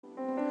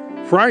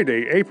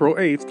Friday, April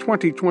 8th,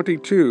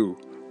 2022.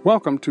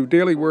 Welcome to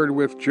Daily Word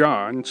with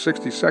John,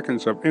 60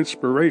 seconds of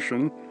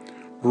inspiration.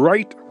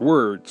 Right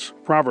words.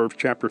 Proverbs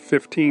chapter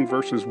 15,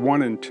 verses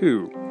 1 and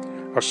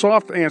 2. A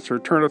soft answer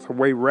turneth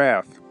away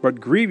wrath,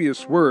 but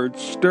grievous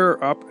words stir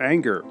up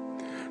anger.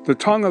 The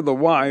tongue of the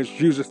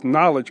wise useth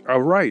knowledge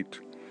aright,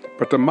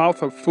 but the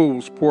mouth of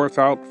fools poureth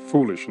out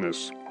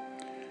foolishness.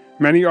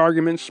 Many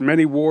arguments,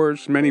 many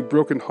wars, many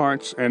broken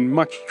hearts, and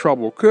much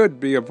trouble could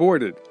be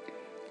avoided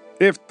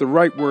if the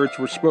right words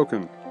were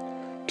spoken.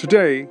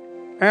 Today,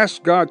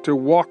 ask God to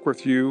walk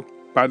with you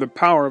by the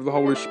power of the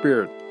Holy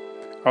Spirit.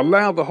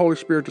 Allow the Holy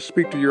Spirit to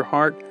speak to your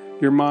heart,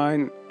 your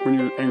mind, when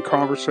you're in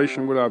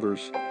conversation with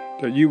others,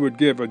 that you would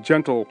give a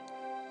gentle,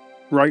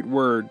 right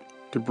word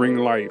to bring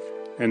life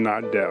and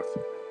not death.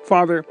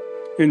 Father,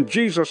 in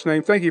Jesus'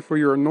 name, thank you for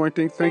your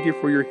anointing, thank you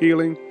for your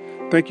healing,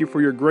 thank you for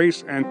your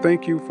grace, and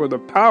thank you for the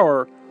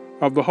power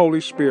of the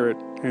Holy Spirit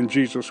in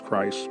Jesus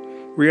Christ.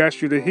 We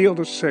ask you to heal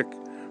the sick,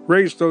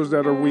 raise those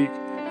that are weak,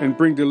 and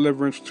bring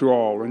deliverance to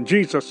all. In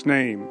Jesus'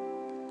 name,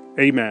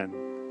 amen.